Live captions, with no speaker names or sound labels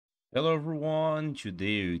Hello everyone,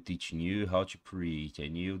 today we're teaching you how to create a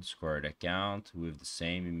new Discord account with the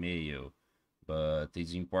same email. But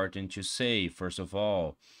it's important to say, first of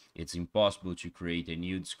all, it's impossible to create a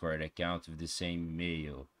new Discord account with the same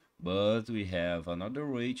email. But we have another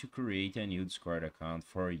way to create a new Discord account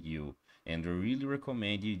for you, and I really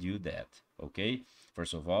recommend you do that, okay?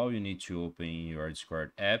 First of all, you need to open your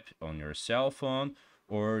Discord app on your cell phone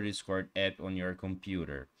or Discord app on your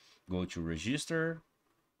computer. Go to register,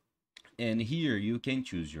 and here you can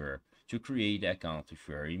choose to create account with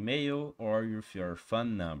your email or with your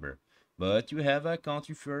phone number. But you have an account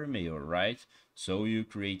with your email, right? So you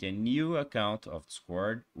create a new account of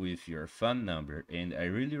Discord with your phone number. And I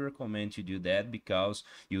really recommend you do that because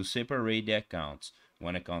you separate the accounts.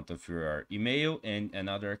 One account of your email and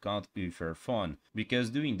another account with your phone.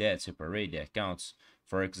 Because doing that, separate the accounts.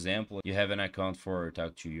 For example, you have an account for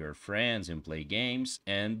talk to your friends and play games,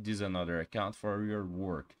 and this another account for your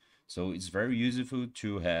work. So it's very useful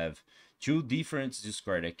to have two different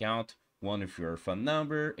Discord account, one with your phone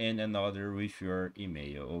number and another with your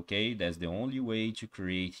email. Okay, that's the only way to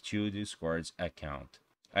create two Discord account.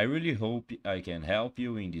 I really hope I can help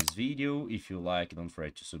you in this video. If you like, don't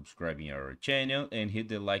forget to subscribe in our channel and hit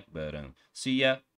the like button. See ya!